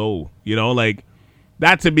 oh, so, you know, like,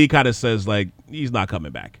 that to me kind of says, like, he's not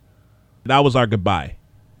coming back. That was our goodbye,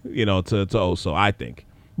 you know, to Oso, I think.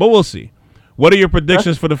 But we'll see. What are your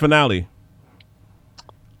predictions for the finale?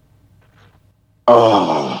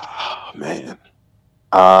 Oh man.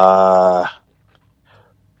 Uh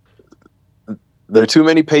there are too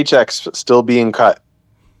many paychecks still being cut.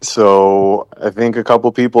 So I think a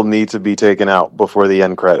couple people need to be taken out before the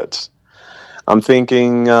end credits. I'm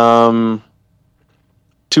thinking 2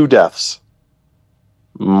 deaths,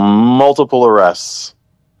 multiple arrests,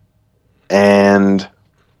 and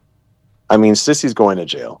I mean Sissy's going to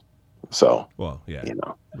jail. So Well, yeah, you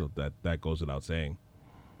know. that goes without saying.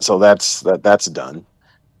 So that's done.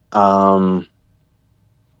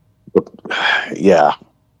 Yeah.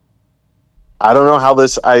 I don't know how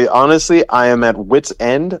this. I am at wit's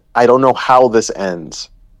end. I don't know how this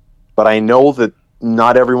ends, but I know that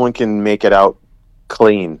not everyone can make it out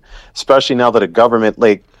clean, especially now that a government,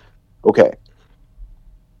 like, okay,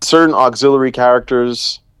 certain auxiliary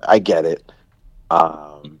characters, I get it.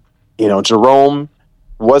 Jerome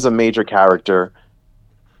was a major character.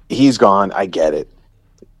 He's gone. I get it.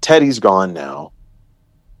 Teddy's gone now.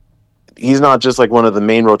 He's not just like one of the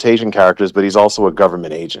main rotation characters, but he's also a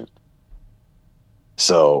government agent.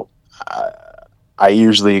 So I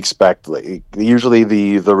usually expect, usually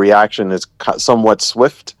the reaction is somewhat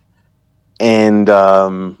swift, and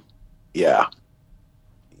yeah.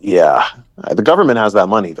 The government has that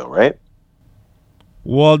money though, right?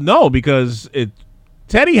 Well, no, because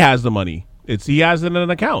Teddy has the money. He has it in an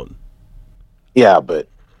account. Yeah, but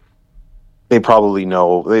they probably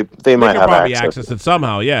know they might have probably access it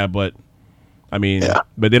somehow. Yeah, but I mean,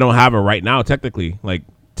 but they don't have it right now. Technically, like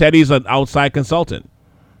Teddy's an outside consultant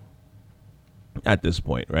at this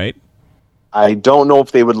point, right? I don't know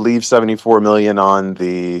if they would leave $74 million on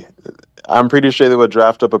the. I'm pretty sure they would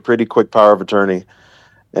draft up a pretty quick power of attorney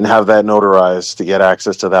and have that notarized to get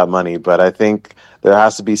access to that money. But I think there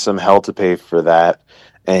has to be some hell to pay for that.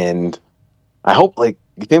 And I hope, you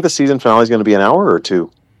think the season finale is going to be an hour or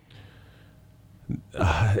 2?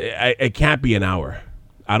 It can't be an hour.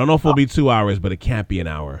 I don't know if it'll be 2 hours, but it can't be an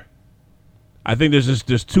hour. I think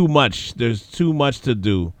there's too much. There's too much to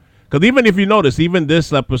do. Because even if you notice, even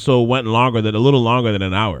this episode went a little longer than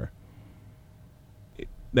an hour.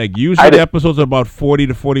 Like usually the episodes are about 40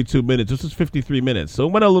 to 42 minutes. This is 53 minutes, so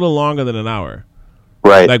it went a little longer than an hour.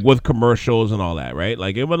 Right. Like with commercials and all that, right?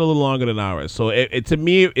 Like it went a little longer than an hour. So it to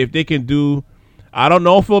me, if they can do, I don't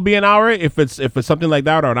know if it'll be an hour. If it's something like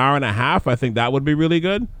that, or an hour and a half, I think that would be really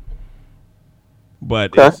good.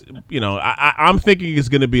 But it's, I'm thinking it's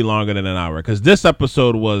going to be longer than an hour because this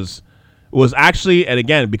episode was actually, and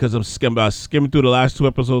again, because I'm skimming through the last 2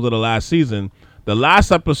 episodes of the last season. The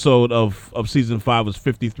last episode of season 5 was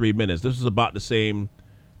 53 minutes. This is about the same.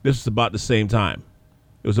 This is about the same time.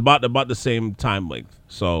 It was about the same time length.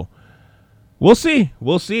 So we'll see.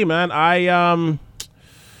 We'll see, man.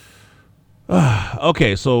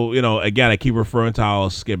 Okay. So again, I keep referring to how I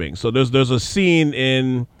was skimming. So there's a scene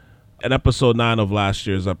in an episode 9 of last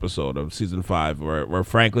year's episode of season 5 where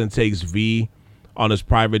Franklin takes V on his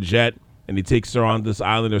private jet. And he takes her on this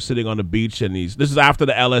island. They're sitting on the beach, and this is after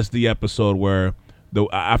the LSD episode,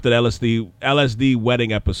 after the LSD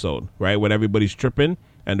wedding episode, right, when everybody's tripping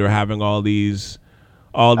and they're having all these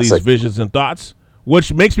visions and thoughts,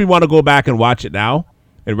 which makes me want to go back and watch it now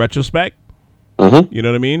in retrospect. Mm-hmm. You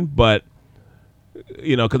know what I mean? But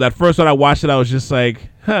because at first when I watched it, I was just like,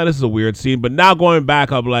 this is a weird scene. But now going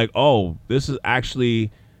back, I'm like, oh, this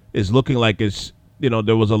is looking like it's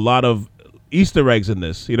there was a lot of Easter eggs in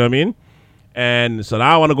this. You know what I mean? And so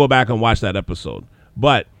now I want to go back and watch that episode.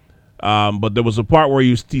 But there was a part where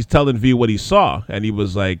he's telling V what he saw, and he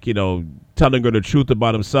was like, telling her the truth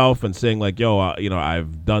about himself and saying like, yo,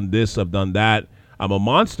 I've done this, I've done that. I'm a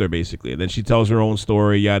monster, basically. And then she tells her own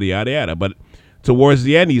story, yada, yada, yada. But towards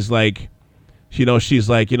the end, he's like, she's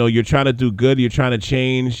like, you're trying to do good, you're trying to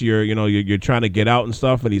change, you're trying to get out and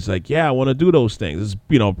stuff. And he's like, yeah, I want to do those things. This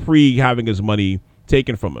is, pre having his money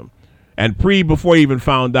taken from him. And before he even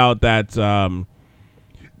found out that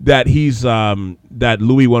that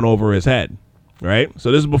Louis went over his head, right?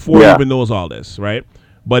 So this is before he even knows all this, right?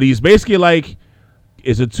 But he's basically like,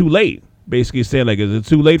 is it too late? Basically saying like, is it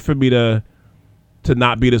too late for me to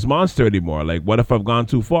not be this monster anymore? Like, what if I've gone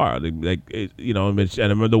too far? And I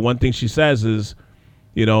remember the one thing she says is,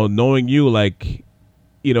 knowing you, like,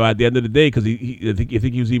 at the end of the day, because I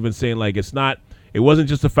think he was even saying like, it wasn't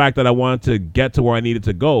just the fact that I wanted to get to where I needed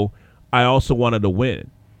to go. I also wanted to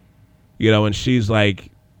win, and she's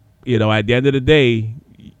like, at the end of the day,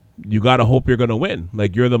 you got to hope you're going to win.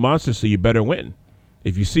 Like, you're the monster, so you better win.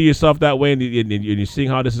 If you see yourself that way and you're seeing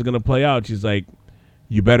how this is going to play out, she's like,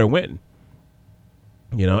 you better win.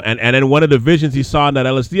 And then one of the visions he saw in that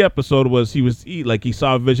LSD episode was he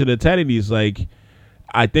saw a vision of Teddy, and he's like,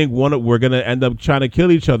 I think we're going to end up trying to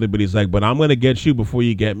kill each other, but he's like, but I'm going to get you before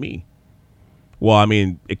you get me. Well, I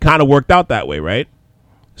mean, it kind of worked out that way, right?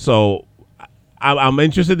 So I'm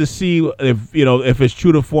interested to see if it's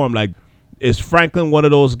true to form. Like, is Franklin one of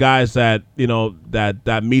those guys that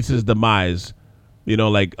that meets his demise,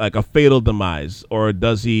 like a fatal demise, or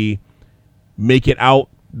does he make it out?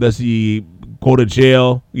 Does he go to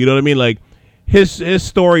jail? You know what I mean? Like, his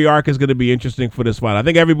story arc is going to be interesting for this fight. I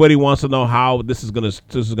think everybody wants to know how this is gonna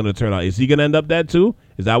turn out. Is he going to end up dead too?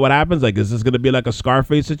 Is that what happens? Like, is this going to be like a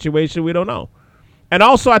Scarface situation? We don't know. And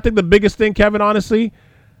also, I think the biggest thing, Kevin, honestly,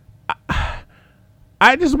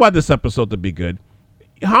 I just want this episode to be good.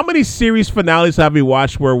 How many series finales have we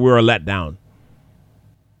watched where we were let down?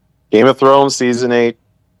 Game of Thrones season 8.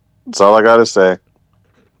 That's all I gotta say.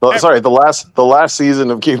 Sorry, the last season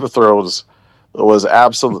of Game of Thrones was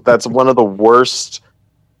absolute. That's one of the worst.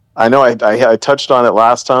 I know I touched on it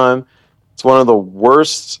last time. It's one of the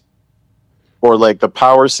worst, or like the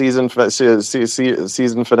Power season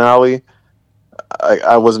finale.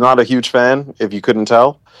 I was not a huge fan, if you couldn't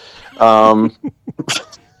tell.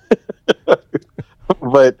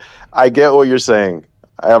 But I get what you're saying.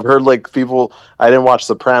 I've heard like people. I didn't watch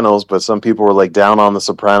Sopranos, but some people were like down on the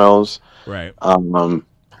Sopranos. Right.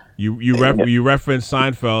 You referenced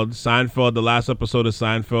Seinfeld. Seinfeld, the last episode of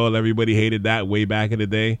Seinfeld, everybody hated that way back in the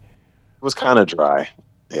day. It was kind of dry.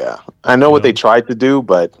 Yeah, I know what they tried to do,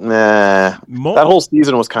 but that whole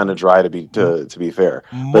season was kind of dry to be fair.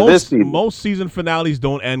 Most season finales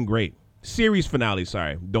don't end great. Series finales,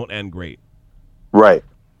 don't end great. Right.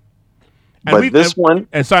 And but one,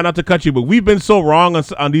 sorry not to cut you, but we've been so wrong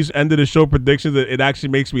on these end of the show predictions that it actually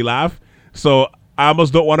makes me laugh. So I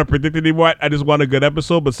almost don't want to predict anymore. I just want a good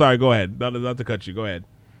episode. But sorry, go ahead. Not to cut you. Go ahead.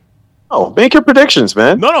 Oh, make your predictions,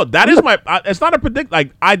 man. No, that is my. It's not a predict.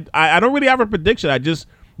 Like I don't really have a prediction.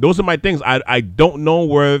 Those are my things. I don't know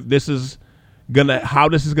where this is how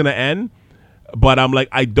this is gonna end. But I'm like,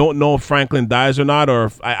 I don't know if Franklin dies or not, or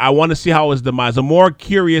if I want to see how his demise. I'm more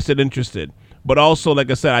curious and interested. But also,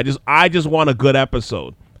 like I said, I just want a good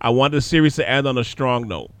episode. I want the series to end on a strong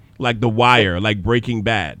note, like The Wire, like Breaking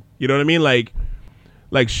Bad. You know what I mean? Like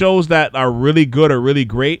shows that are really good or really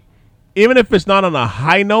great. Even if it's not on a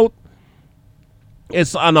high note,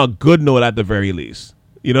 it's on a good note at the very least.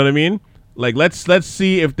 You know what I mean? Like let's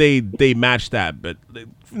see if they match that. But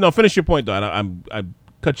no, finish your point though. I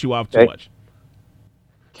cut you off too much.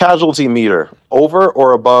 Casualty meter, over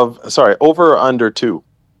or above? Sorry, over or under 2?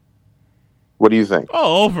 What do you think?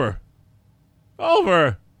 Oh, over.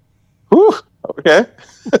 Whew, okay.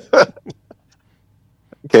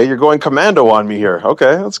 Okay, you're going commando on me here.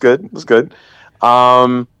 Okay, that's good.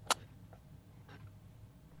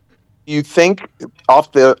 You think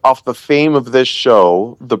off the fame of this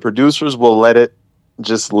show, the producers will let it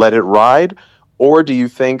ride, or do you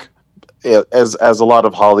think, as a lot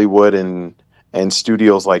of Hollywood and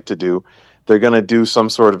studios like to do, they're going to do some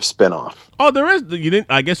sort of spin-off? Oh, there is.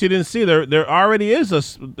 I guess you didn't see there already is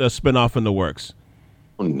a spin-off in the works.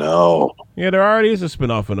 Oh, no. Yeah, there already is a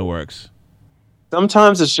spin-off in the works.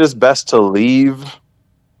 Sometimes it's just best to leave,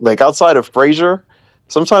 like outside of Frasier,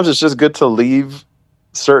 sometimes it's just good to leave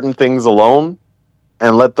certain things alone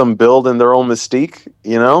and let them build in their own mystique,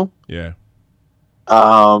 you know? Yeah.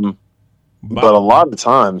 But a lot of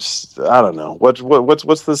times, I don't know. What's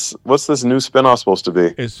this new spinoff supposed to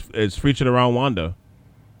be? It's featured around Wanda.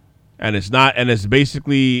 And it's not, and it's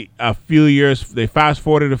basically a few years. They fast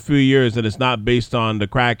forwarded a few years, and it's not based on the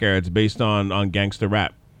crack era. It's based on gangster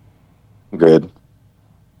rap. Good.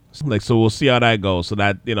 So we'll see how that goes. So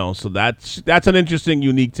that's an interesting,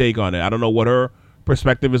 unique take on it. I don't know what her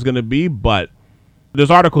perspective is going to be, but there's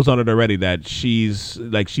articles on it already that she's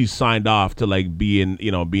signed off to be in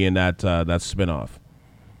that spinoff.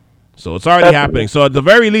 So it's already happening. So at the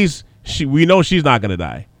very least, we know she's not going to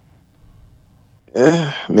die.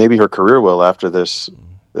 Maybe her career will after this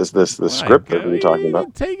script that we're talking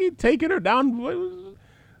about. Taking her down.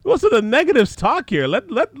 What's the negatives talk here? Let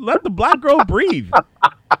the black girl breathe.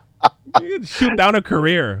 You can shoot down her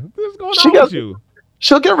career. What's going on with you?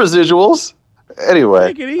 She'll get residuals anyway.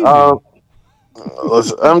 Take it easy.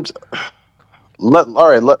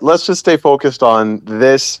 Let's just stay focused on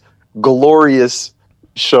this glorious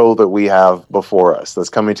show that we have before us. That's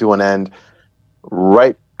coming to an end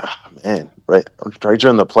right during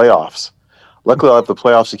the playoffs. Luckily, I'll have the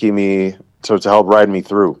playoffs to keep me to help ride me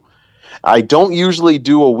through. I don't usually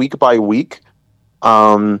do a week by week.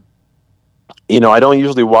 I don't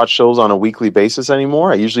usually watch shows on a weekly basis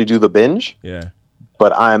anymore. I usually do the binge. Yeah.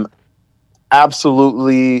 But I'm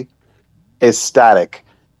absolutely ecstatic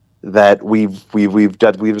that we've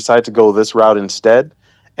decided to go this route instead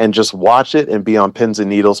and just watch it and be on pins and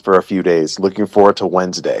needles for a few days. Looking forward to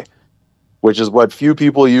Wednesday. which is what few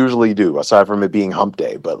people usually do, aside from it being hump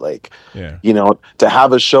day. But like, Yeah. you know, to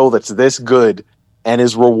have a show that's this good and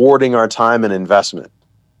is rewarding our time and investment,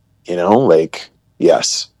 you know, like,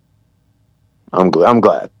 yes, I'm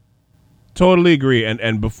glad. Totally agree.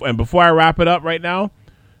 And before I wrap it up right now,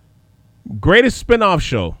 greatest spin-off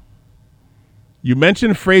show. You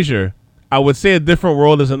mentioned Frasier. I would say A Different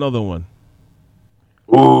World is another one.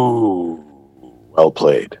 Ooh, well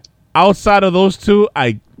played. Outside of those two,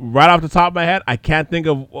 right off the top of my head, I can't think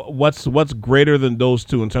of what's greater than those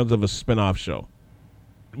two in terms of a spin-off show.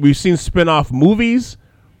 We've seen spin-off movies,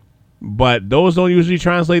 but those don't usually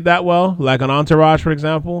translate that well, like an Entourage, for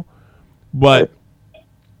example. But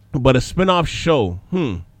a spin-off show,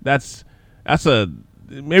 that's a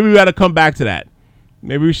maybe we got to come back to that.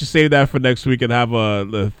 Maybe we should save that for next week and have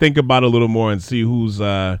think about it a little more and see who's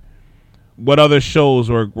what other shows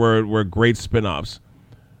were great spin-offs.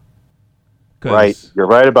 Right, you're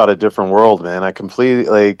right about A Different World, man. I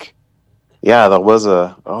completely that was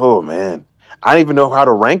oh man, I don't even know how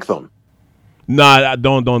to rank them. Nah,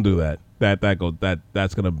 don't do that.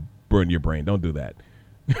 That's gonna burn your brain. Don't do that.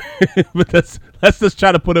 But let's just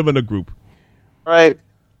try to put them in a group. Right,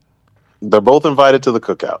 they're both invited to the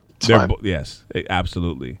cookout. Yes,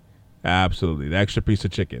 absolutely. The extra piece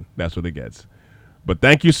of chicken. That's what it gets. But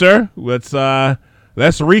thank you, sir. Let's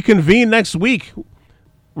reconvene next week.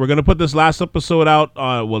 We're gonna put this last episode out.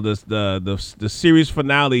 The series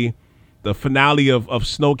finale, the finale of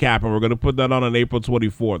SnowCappin. We're gonna put that on April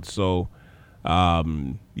 24th. So,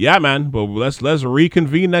 yeah, man. But let's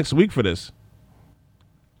reconvene next week for this.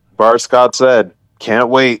 Bart Scott said, "Can't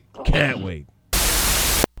wait." Can't wait.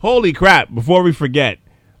 Holy crap! Before we forget,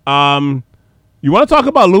 you want to talk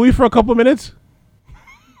about Louis for a couple minutes?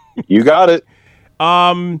 You got it.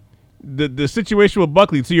 The situation with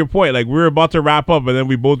Buckley, to your point, like we were about to wrap up, and then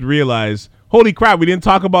we both realized, holy crap, we didn't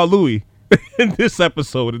talk about Louis in this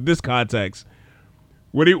episode, in this context.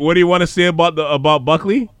 What do you want to say about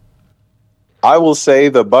Buckley? I will say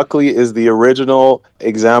that Buckley is the original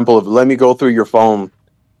example of let me go through your phone,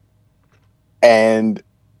 and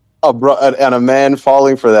a man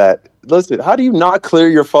falling for that. Listen, how do you not clear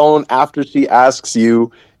your phone after she asks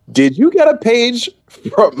you, "Did you get a page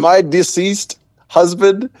from my deceased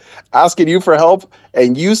husband asking you for help?"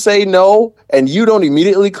 And you say no, and you don't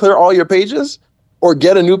immediately clear all your pages or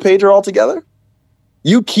get a new pager altogether?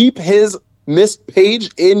 You keep his missed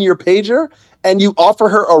page in your pager and you offer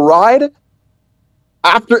her a ride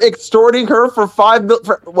after extorting her for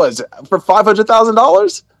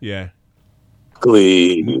 $500,000? Yeah.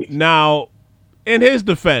 Glee. Now, in his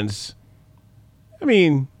defense, I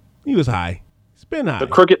mean, he was high. He's been high. The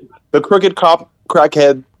crooked cop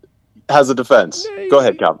crackhead has a defense. Go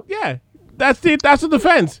ahead, Calvin. Yeah, that's the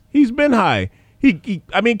defense. He's been high.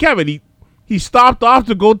 Kevin, he stopped off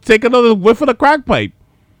to go take another whiff of the crack pipe.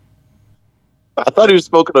 I thought he was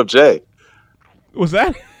smoking up Jay. Was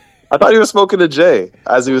that? I thought he was smoking a J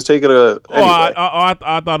as he was taking a. Anyway.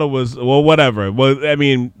 I thought it was whatever. Well, I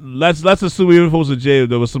mean, let's assume even if it was a J,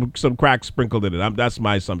 there was some crack sprinkled in it. That's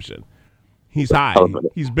my assumption. He's high.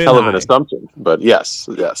 He's been high. Hell of an assumption, but yes.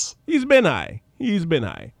 He's been high.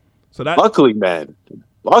 So that luckily, man,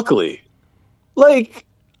 like,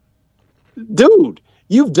 dude,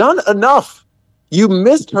 you've done enough. You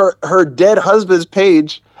missed her dead husband's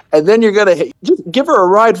page, and then you're gonna just give her a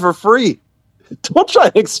ride for free. Don't try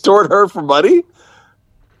to extort her for money.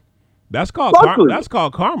 That's called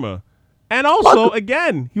karma. And also,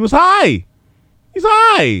 again, he was high. He's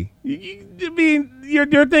high. I mean,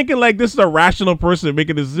 you're thinking like this is a rational person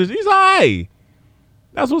making this decision. He's high.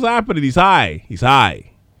 That's what's happening. He's high.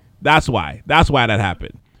 That's why that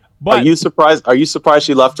happened. But Are you surprised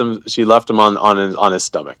she left him? She left him on his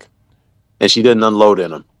stomach, and she didn't unload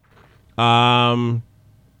in him.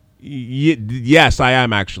 Yes, I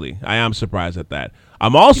am actually. I am surprised at that.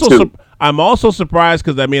 I'm also surprised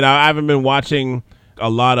because I haven't been watching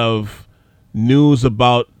a lot of news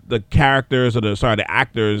about the characters or the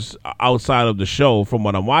actors outside of the show. From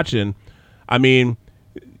what I'm watching, I mean,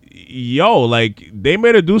 like they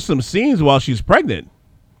made her do some scenes while she's pregnant.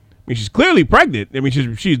 I mean, she's clearly pregnant. I mean,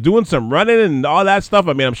 she's doing some running and all that stuff.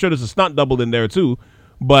 I mean, I'm sure there's a stunt double in there too.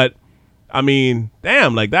 But I mean,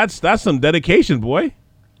 damn, like that's some dedication, boy.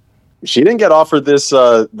 She didn't get offered this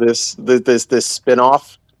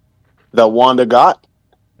spinoff that Wanda got.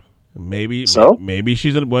 Maybe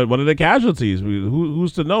she's one of the casualties.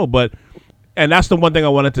 Who's to know? And that's the one thing I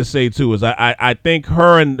wanted to say too is I think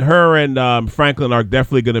her and Franklin are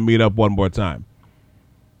definitely going to meet up one more time,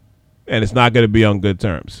 and it's not going to be on good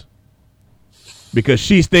terms because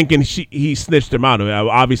she's thinking he snitched him out. I mean,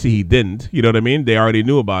 obviously he didn't. You know what I mean? They already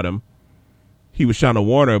knew about him, he was trying to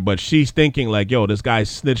warn her, but she's thinking like, yo, this guy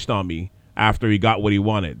snitched on me after he got what he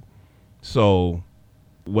wanted. So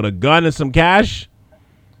with a gun and some cash,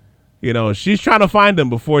 you know, she's trying to find him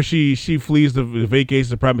before she flees the vacates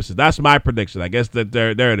the premises. That's my prediction. I guess that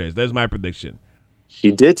there it is. There's my prediction.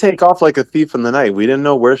 She did take off like a thief in the night. We didn't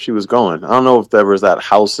know where she was going. I don't know if there was that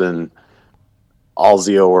house in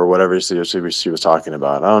Alzio or whatever she was talking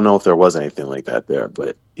about. I don't know if there was anything like that there,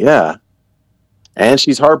 but yeah. And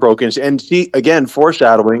she's heartbroken. And she, again,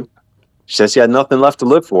 foreshadowing, she says she had nothing left to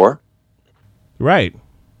live for. Right.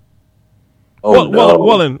 Oh,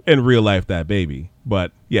 well, in real life, that baby.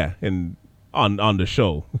 But yeah, on the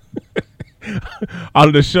show.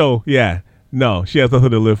 On the show, yeah. No, she has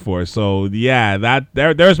nothing to live for. So yeah,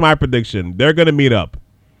 there's my prediction. They're gonna meet up.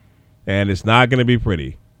 And it's not gonna be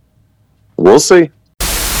pretty. We'll see.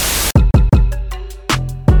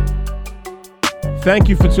 Thank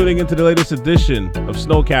you for tuning into the latest edition of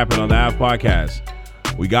SnowCappin on the Av Podcast.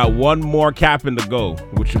 We got one more capping to go,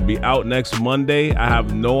 which will be out next Monday. I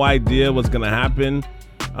have no idea what's going to happen.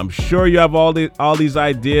 I'm sure you have all these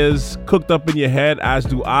ideas cooked up in your head, as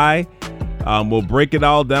do I. We'll break it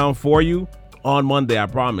all down for you on Monday, I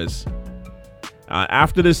promise.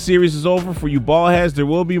 After this series is over, for you ball heads, there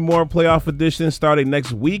will be more playoff editions starting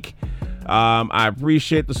next week. I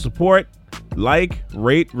appreciate the support. Like,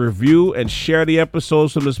 rate, review, and share the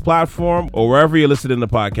episodes from this platform or wherever you're listening to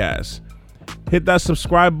podcasts. Hit that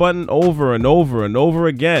subscribe button over and over and over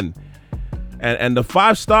again. And the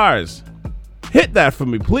 5 stars. Hit that for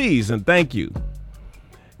me, please, and thank you.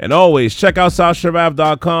 And always, check out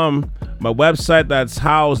SouthShirav.com, my website that's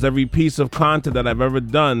housed every piece of content that I've ever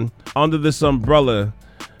done under this umbrella.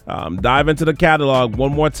 Dive into the catalog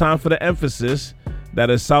one more time for the emphasis. That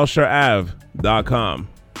is SouthShirav.com.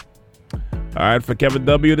 All right, for Kevin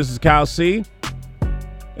W., this is Cal C.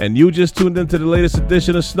 And you just tuned into the latest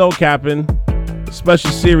edition of SnowCappin,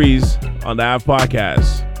 special series on the Av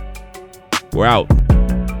Podcast. We're out.